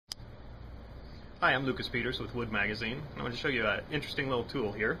Hi, I'm Lucas Peters with Wood Magazine. I want to show you an interesting little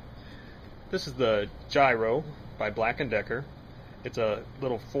tool here. This is the Gyro by Black & Decker. It's a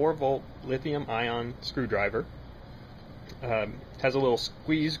little 4-volt lithium-ion screwdriver. Has a little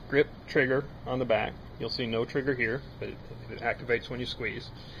squeeze grip trigger on the back. You'll see no trigger here, but it activates when you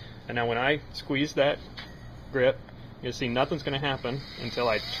squeeze. And now when I squeeze that grip, you'll see nothing's going to happen until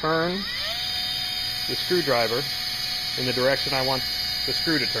I turn the screwdriver in the direction I want the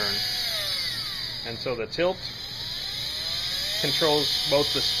screw to turn. And so the tilt controls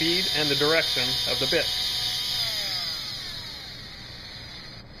both the speed and the direction of the bit.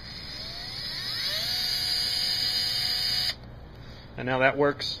 And now that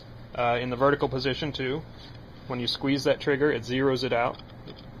works in the vertical position too. When you squeeze that trigger, it zeroes it out.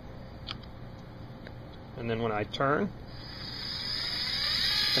 And then when I turn,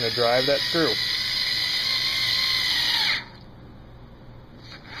 it's going to drive that screw.